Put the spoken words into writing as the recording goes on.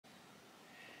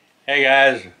Hey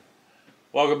guys,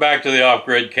 welcome back to the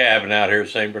off-grid cabin out here at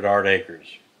St. Bernard Acres.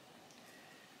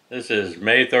 This is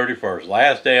May 31st,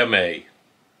 last day of May.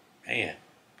 Man,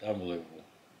 it's unbelievable.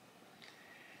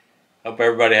 Hope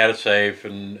everybody had a safe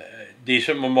and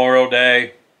decent Memorial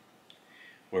Day.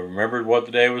 We remembered what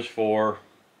the day was for.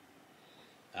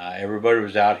 Everybody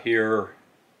was out here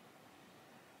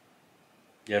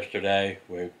yesterday.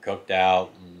 We cooked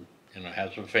out and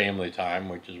had some family time,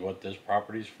 which is what this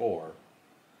property's for.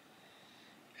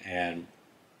 And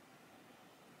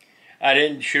I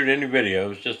didn't shoot any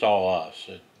videos, just all us.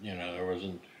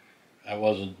 I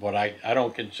wasn't what I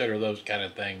don't consider those kind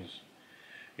of things,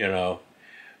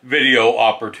 video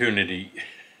opportunity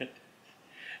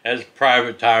as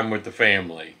private time with the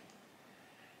family.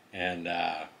 And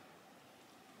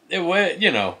we had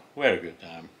a good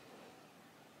time.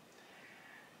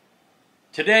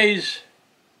 Today's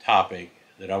topic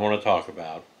that I want to talk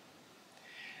about,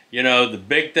 the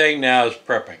big thing now is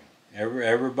prepping.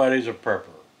 Everybody's a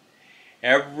prepper.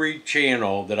 Every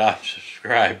channel that I've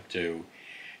subscribed to,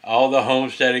 all the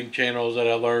homesteading channels that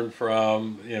I learned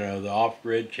from, the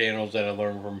off-grid channels that I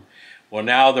learned from, well,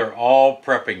 now they're all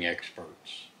prepping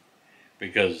experts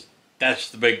because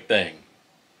that's the big thing.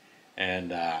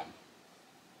 And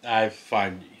I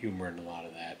find humor in a lot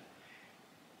of that.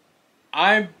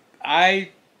 I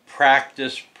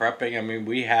practice prepping. I mean,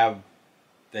 we have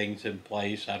things in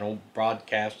place. I don't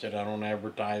broadcast it. I don't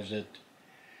advertise it.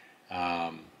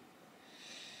 I'm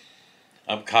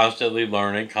constantly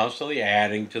learning, constantly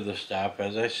adding to the stuff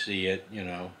as I see it,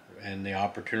 and the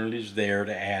opportunity's there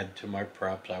to add to my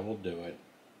preps, I will do it.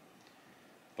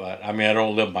 But, I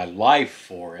don't live my life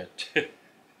for it.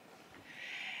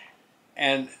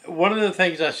 And one of the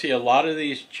things I see a lot of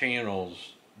these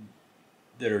channels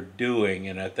that are doing,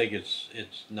 and I think it's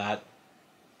not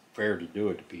fair to do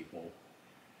it to people,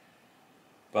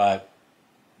 but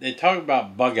they talk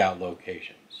about bug out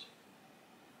locations.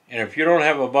 And if you don't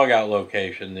have a bug out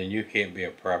location, then you can't be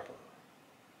a prepper.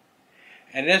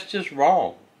 And that's just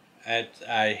wrong.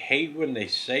 I hate when they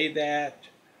say that.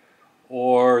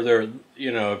 Or they're,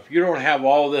 if you don't have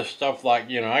all this stuff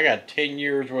like, I got 10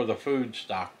 years worth of food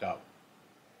stocked up.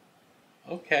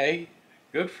 Okay,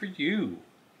 good for you.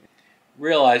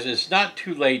 Realize it's not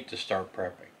too late to start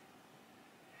prepping.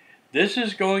 This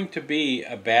is going to be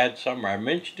a bad summer. I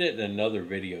mentioned it in another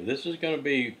video. This is going to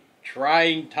be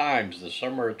trying times, the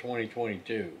summer of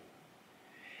 2022.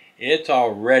 It's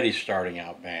already starting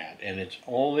out bad, and it's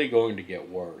only going to get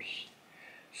worse.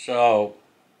 So,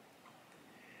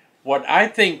 what I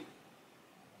think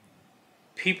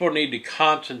people need to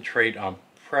concentrate on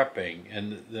prepping,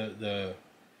 and the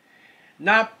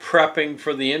not prepping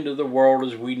for the end of the world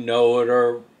as we know it,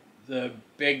 or the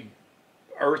big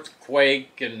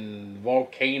earthquake and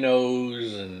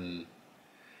volcanoes and,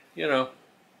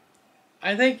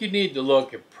 I think you need to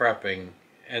look at prepping,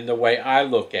 and the way I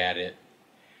look at it,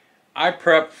 I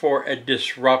prep for a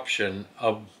disruption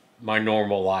of my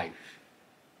normal life.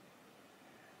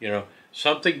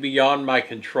 Something beyond my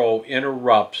control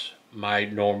interrupts my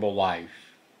normal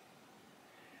life.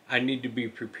 I need to be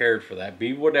prepared for that,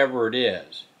 be whatever it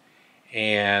is.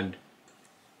 And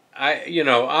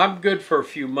I'm good for a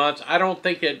few months. I don't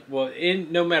think it will,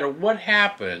 no matter what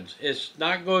happens, it's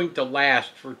not going to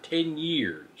last for 10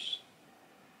 years.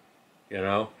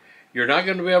 You're not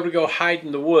going to be able to go hide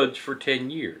in the woods for 10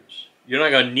 years. You're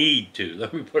not going to need to,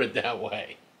 let me put it that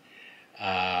way.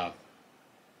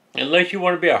 Unless you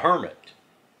want to be a hermit.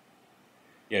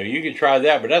 You can try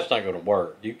that, but that's not going to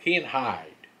work. You can't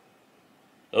hide.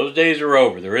 Those days are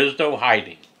over. There is no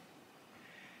hiding.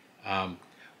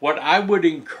 What I would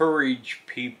encourage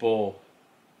people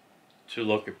to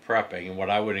look at prepping, and what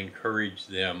I would encourage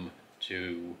them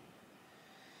to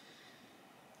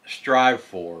strive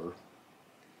for,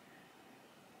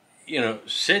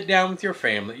 sit down with your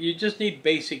family. You just need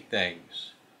basic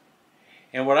things.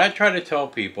 And what I try to tell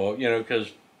people,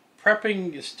 because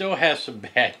prepping still has some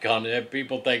bad content.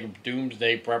 People think of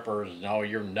doomsday preppers and, oh,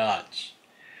 you're nuts.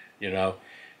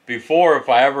 Before, if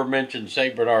I ever mentioned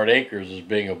St. Bernard Acres as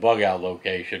being a bug out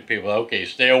location, people, okay,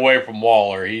 stay away from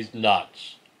Waller, he's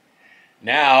nuts.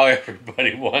 Now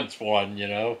everybody wants one,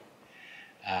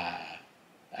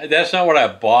 That's not what I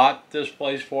bought this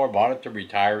place for. I bought it to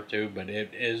retire to, but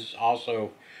it is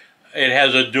also, it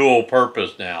has a dual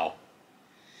purpose now.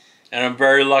 And I'm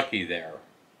very lucky there.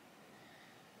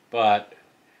 But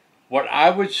what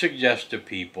I would suggest to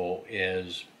people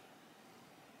is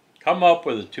come up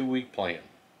with a 2-week plan.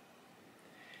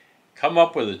 Come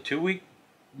up with a 2-week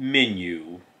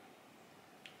menu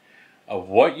of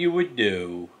what you would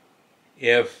do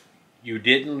if you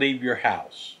didn't leave your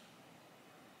house.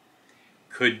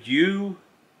 Could you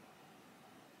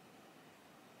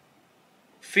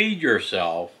feed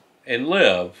yourself and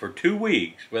live for 2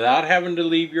 weeks without having to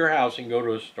leave your house and go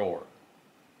to a store?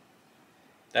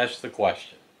 That's the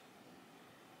question.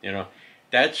 You know,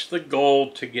 that's the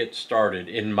goal to get started,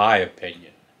 in my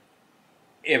opinion.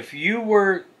 If you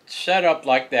were set up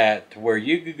like that to where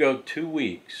you could go 2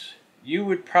 weeks, you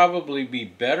would probably be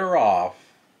better off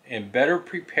and better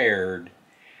prepared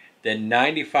than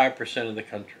 95% of the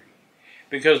country.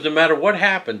 Because no matter what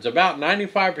happens, about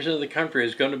 95% of the country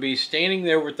is going to be standing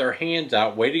there with their hands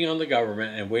out, waiting on the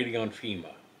government and waiting on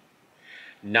FEMA.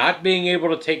 Not being able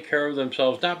to take care of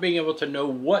themselves, not being able to know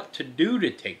what to do to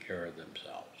take care of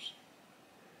themselves.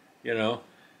 You know?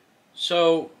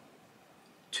 So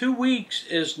 2 weeks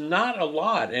is not a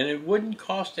lot, and it wouldn't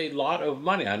cost a lot of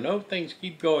money. I know things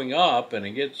keep going up and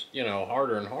it gets, you know,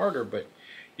 harder and harder, but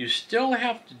you still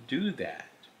have to do that.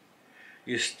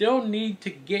 You still need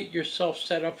to get yourself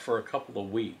set up for a couple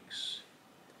of weeks.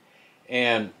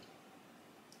 And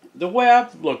the way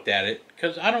I've looked at it,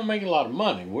 because I don't make a lot of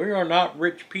money, we are not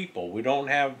rich people. We don't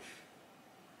have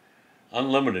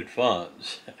unlimited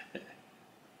funds.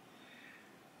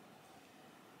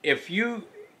 If you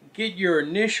get your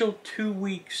initial 2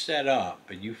 weeks set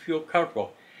up and you feel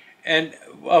comfortable, and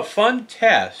a fun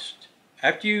test,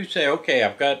 after you say, okay,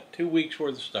 I've got 2 weeks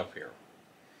worth of stuff here,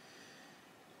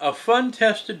 a fun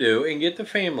test to do and get the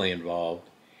family involved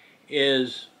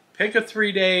is pick a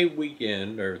 3-day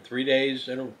weekend or 3 days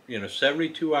in a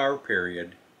 72-hour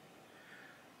period.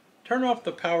 Turn off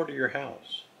the power to your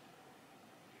house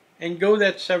and go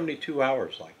that 72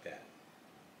 hours like that.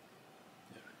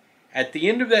 At the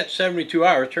end of that 72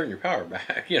 hours, turn your power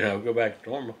back, go back to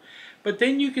normal. But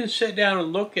then you can sit down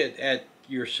and look at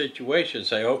your situation and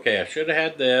say, okay, I should have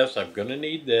had this, I'm going to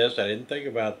need this, I didn't think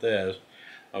about this.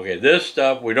 Okay, this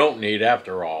stuff we don't need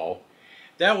after all.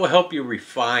 That will help you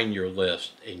refine your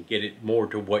list and get it more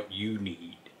to what you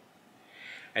need.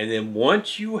 And then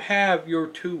once you have your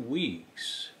 2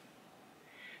 weeks,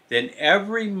 then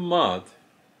every month,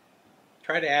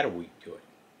 try to add a week to it.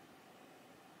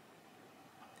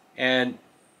 And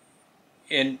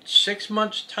in 6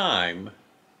 months' time,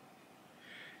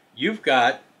 you've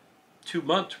got 2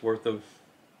 months worth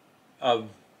of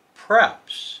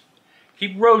preps.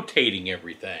 Keep rotating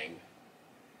everything.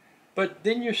 But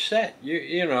then you're set.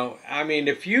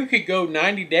 If you could go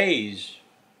 90 days,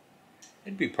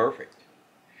 it'd be perfect.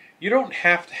 You don't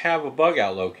have to have a bug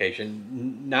out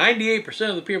location. 98%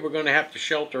 of the people are going to have to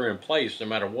shelter in place no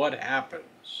matter what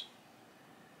happens.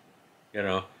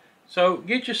 So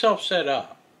get yourself set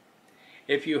up.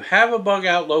 If you have a bug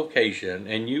out location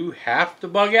and you have to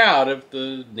bug out if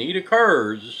the need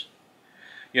occurs,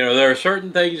 there are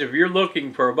certain things, if you're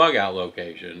looking for a bug out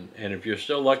location, and if you're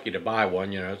still lucky to buy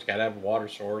one, it's got to have a water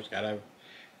source, got to have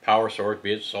power source,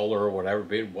 be it solar or whatever,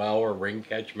 be it well or ring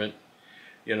catchment.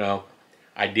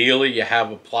 Ideally you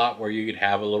have a plot where you could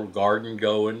have a little garden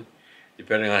going,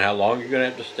 depending on how long you're going to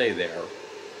have to stay there.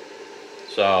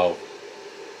 So,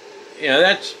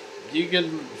 you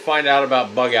can find out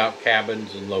about bug out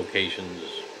cabins and locations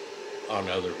on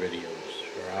other videos,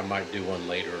 or I might do one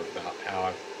later about how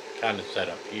I've kind of set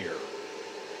up here.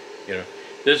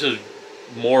 This is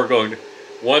more going to,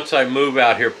 once I move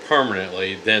out here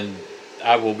permanently, then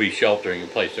I will be sheltering in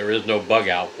place. There is no bug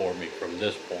out for me from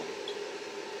this point.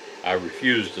 I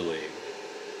refuse to leave.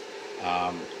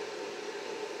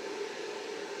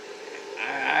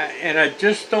 And I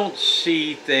just don't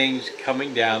see things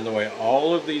coming down the way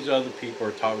all of these other people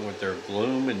are talking with their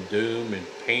gloom and doom and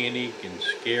panic and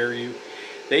scare you.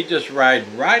 They just ride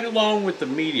right along with the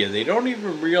media. They don't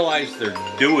even realize they're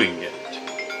doing it.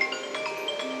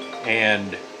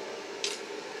 And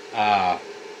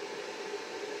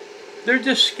they're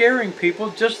just scaring people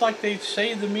just like they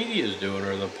say the media is doing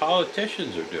or the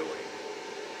politicians are doing.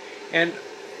 And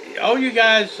all you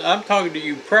guys, I'm talking to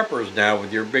you preppers now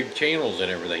with your big channels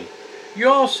and everything. You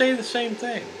all say the same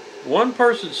thing. One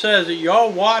person says it, you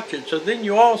all watch it, so then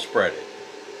you all spread it.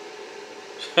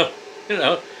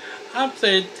 So, I'm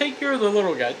saying, take care of the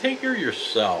little guy. Take care of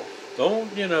yourself.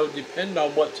 Don't, depend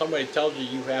on what somebody tells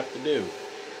you have to do.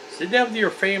 Sit down with your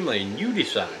family and you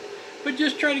decide. But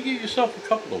just try to give yourself a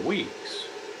couple of weeks.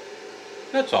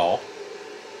 That's all.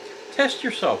 Test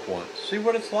yourself once. See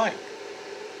what it's like.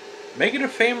 Make it a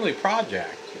family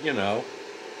project,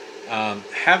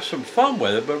 have some fun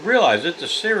with it, but realize it's a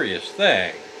serious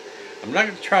thing. I'm not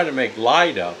going to try to make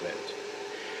light of it.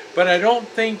 But I don't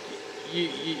think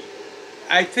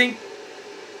I think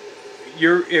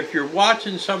if you're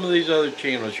watching some of these other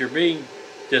channels, you're being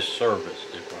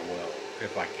disserviced,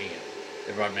 if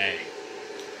I may.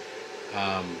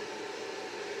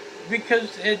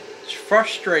 Because it's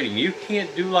frustrating. You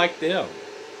can't do like them.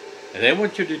 And they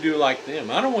want you to do like them.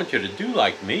 I don't want you to do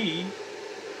like me.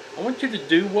 I want you to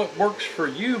do what works for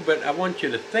you, but I want you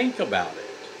to think about it.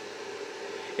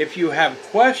 If you have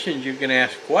questions, you can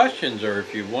ask questions, or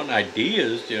if you want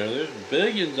ideas, there's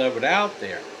billions of it out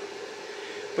there.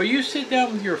 But you sit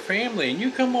down with your family and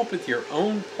you come up with your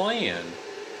own plan,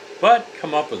 but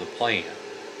come up with a plan.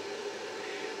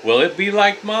 Will it be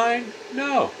like mine?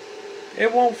 No.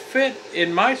 It won't fit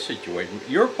in my situation.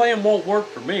 Your plan won't work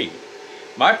for me.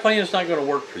 My plan is not going to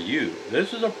work for you.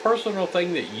 This is a personal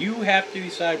thing that you have to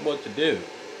decide what to do.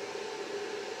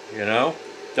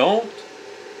 Don't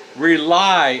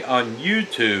rely on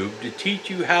YouTube to teach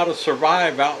you how to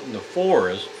survive out in the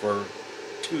forest for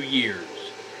 2 years.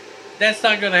 That's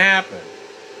not going to happen.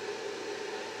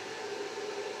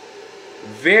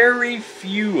 Very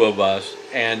few of us,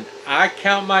 and I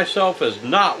count myself as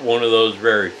not one of those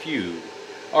very few,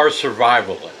 are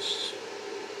survivalists.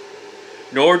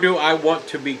 Nor do I want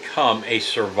to become a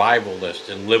survivalist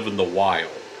and live in the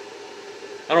wild.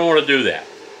 I don't want to do that.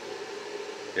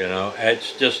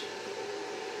 It's just,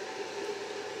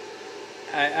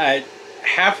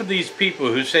 half of these people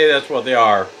who say that's what they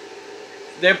are,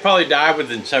 they'll probably die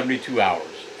within 72 hours.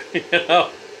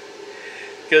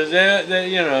 Because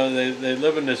they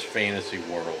live in this fantasy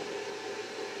world.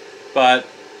 But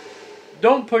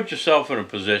don't put yourself in a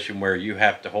position where you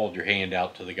have to hold your hand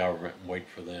out to the government and wait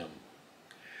for them,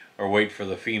 or wait for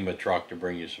the FEMA truck to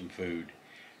bring you some food.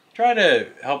 Try to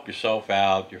help yourself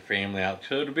out, your family out,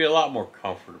 so it'll be a lot more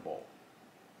comfortable.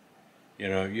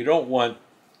 You don't want,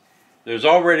 there's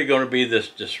already going to be this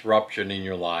disruption in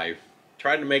your life.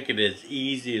 Try to make it as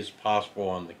easy as possible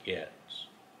on the kids.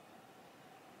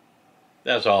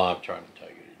 That's all I'm trying to tell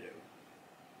you to do.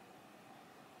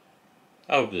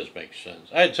 I hope this makes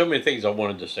sense. I had so many things I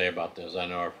wanted to say about this. I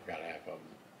know I forgot half of them.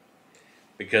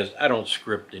 Because I don't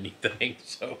script anything,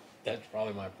 so that's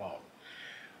probably my fault.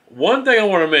 One thing I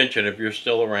want to mention, if you're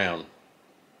still around.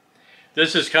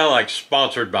 This is kind of like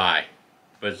sponsored by,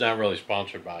 but it's not really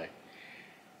sponsored by.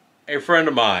 A friend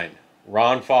of mine,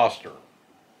 Ron Foster,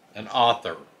 an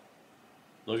author.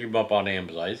 Look him up on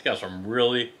Amazon. He's got some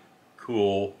really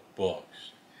cool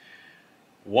books.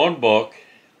 One book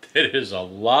that is a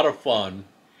lot of fun.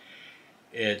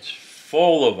 It's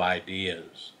full of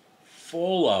ideas,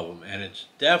 full of them, and it's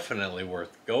definitely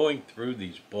worth going through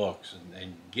these books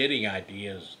and getting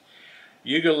ideas.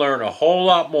 You can learn a whole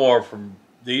lot more from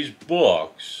these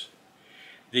books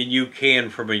than you can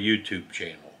from a YouTube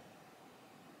channel.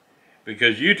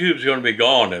 Because YouTube's going to be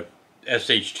gone if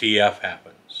SHTF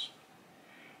happens.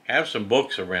 Have some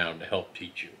books around to help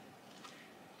teach you.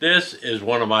 This is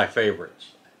one of my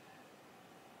favorites.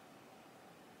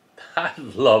 I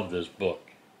love this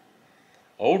book.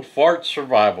 Old Fart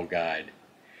Survival Guide.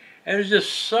 And it's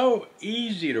just so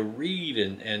easy to read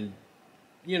and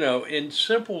in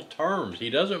simple terms.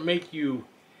 He doesn't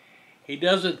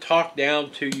talk down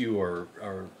to you or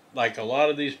like a lot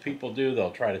of these people do.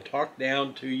 They'll try to talk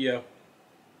down to you.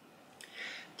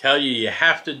 Tell you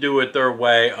have to do it their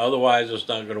way, otherwise it's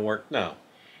not going to work. No.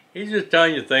 He's just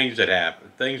telling you things that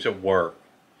happen, things that work.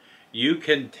 You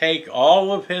can take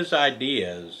all of his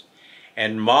ideas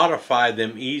and modify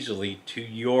them easily to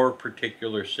your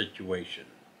particular situation.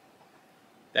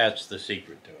 That's the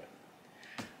secret to it.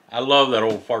 I love that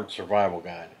Old Fart Survival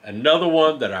Guide. Another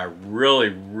one that I really,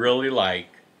 really like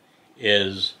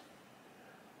is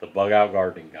the Bug Out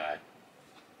Gardening Guide.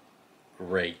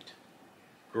 Great.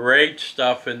 Great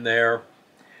stuff in there.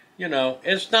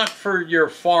 It's not for your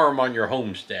farm on your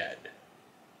homestead.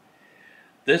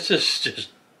 This is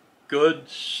just good,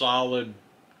 solid,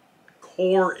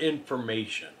 core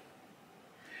information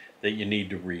that you need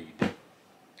to read.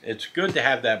 It's good to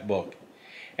have that book.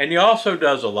 And he also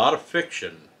does a lot of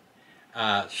fiction.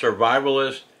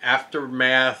 Survivalist,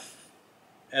 aftermath,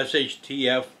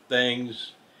 SHTF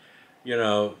things,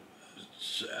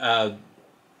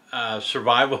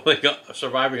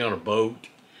 surviving on a boat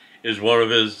is one of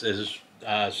his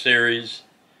series.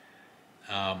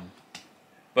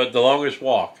 But The Longest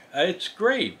Walk. It's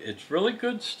great. It's really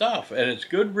good stuff. And it's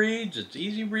good reads. It's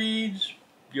easy reads.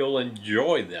 You'll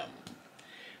enjoy them.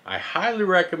 I highly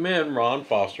recommend Ron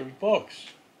Foster's books.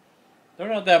 They're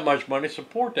not that much money.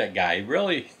 Support that guy.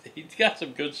 He's got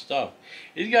some good stuff.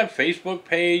 He's got a Facebook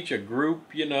page, a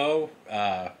group,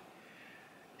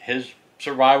 his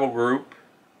survival group.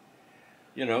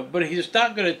 But he's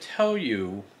not going to tell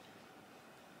you,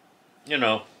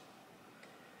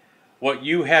 what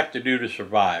you have to do to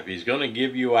survive. He's going to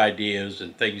give you ideas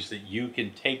and things that you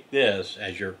can take this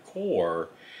as your core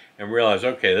and realize,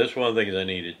 okay, this is one of the things I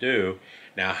need to do.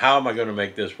 Now, how am I going to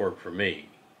make this work for me?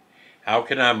 How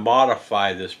can I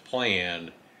modify this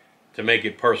plan to make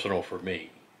it personal for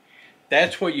me.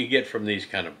 That's what you get from these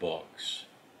kind of books.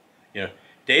 You know,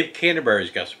 Dave Canterbury's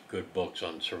got some good books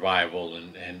on survival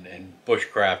and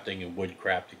bushcrafting and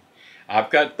woodcrafting. I've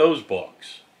got those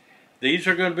books. These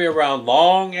are going to be around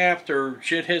long after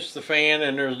shit hits the fan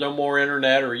and there's no more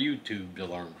internet or YouTube to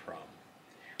learn from.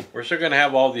 We're still going to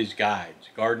have all these guides,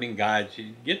 gardening guides.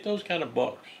 You get those kind of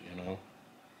books, you know.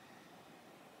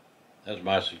 That's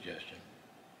my suggestion.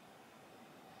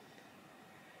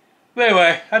 But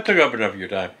anyway, I took up enough of your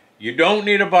time. You don't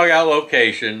need a bug out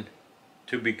location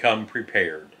to become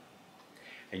prepared.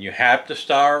 And you have to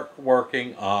start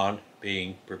working on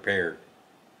being prepared.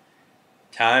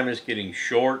 Time is getting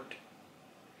short.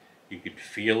 You can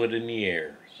feel it in the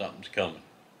air. Something's coming.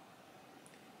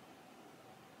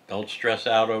 Don't stress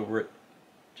out over it.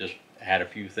 Just add a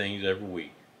few things every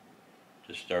week.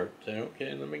 Just start saying,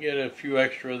 okay, let me get a few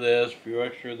extra of this, a few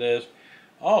extra of this.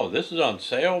 Oh, this is on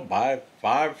sale. Buy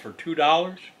 5 for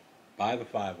 $2. Buy the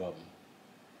 5 of them.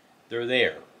 They're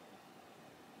there.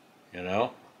 You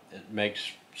know, it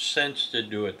makes sense to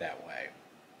do it that way.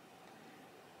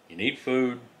 You need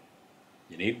food.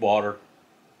 You need water.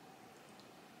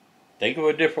 Think of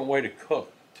a different way to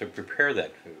cook, to prepare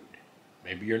that food.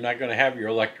 Maybe you're not going to have your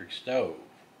electric stove.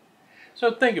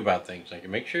 So think about things like,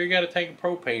 make sure you got a tank of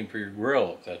propane for your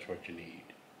grill if that's what you need.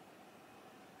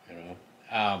 You know,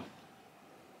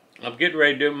 I'm getting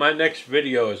ready to do my next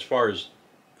video as far as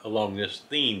along this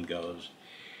theme goes.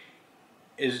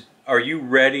 Are you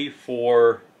ready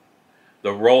for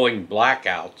the rolling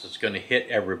blackouts that's going to hit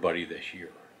everybody this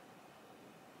year?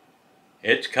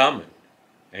 It's coming.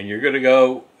 And you're going to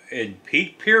go in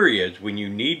peak periods when you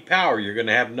need power, you're going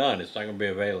to have none. It's not going to be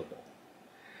available.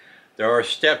 There are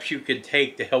steps you can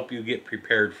take to help you get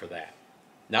prepared for that.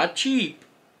 Not cheap,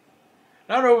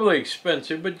 not overly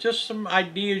expensive, but just some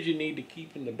ideas you need to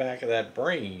keep in the back of that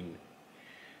brain.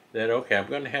 That, okay, I'm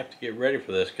going to have to get ready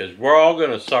for this because we're all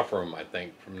going to suffer them, I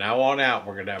think. From now on out,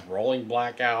 we're going to have rolling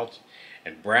blackouts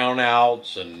and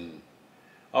brownouts and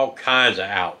all kinds of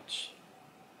outs.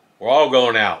 We're all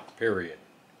going out, period.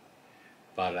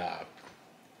 But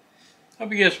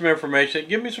hope you get some information.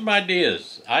 Give me some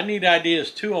ideas. I need ideas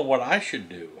too on what I should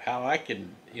do, how I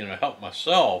can, you know, help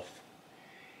myself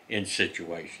in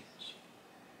situations.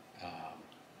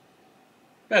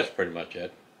 That's pretty much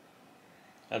it.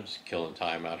 I'm just killing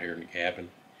time out here in the cabin.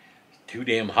 It's too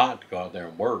damn hot to go out there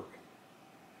and work.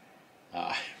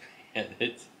 And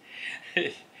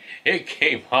it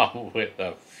came on with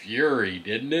a fury,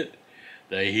 didn't it?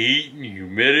 The heat and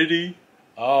humidity.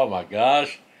 Oh my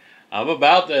gosh. I'm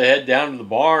about to head down to the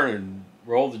barn and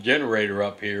roll the generator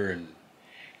up here, and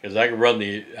because I can run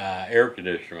the air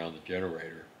conditioner on the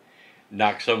generator,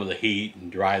 knock some of the heat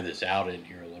and dry this out in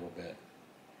here a little bit.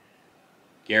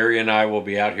 Gary and I will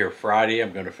be out here Friday.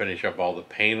 I'm going to finish up all the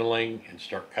paneling and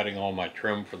start cutting all my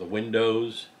trim for the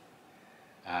windows.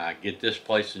 Get this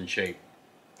place in shape.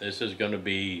 This is going to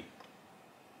be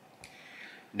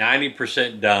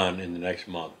 90% done in the next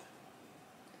month.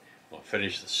 We'll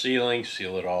finish the ceiling,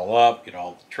 seal it all up, get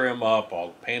all the trim up, all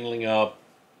the paneling up,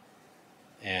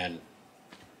 and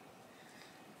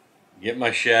get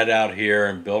my shed out here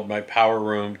and build my power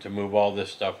room to move all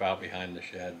this stuff out behind the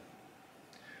shed.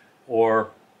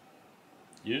 Or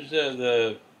use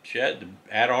the shed to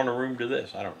add on a room to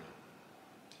this. I don't know.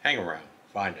 Hang around.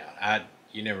 Find out.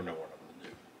 You never know what I'm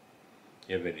going to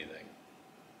do, if anything.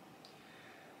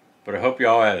 But I hope you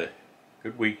all had a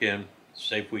good weekend,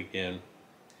 safe weekend,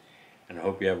 and I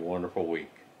hope you have a wonderful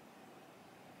week.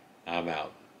 I'm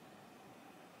out.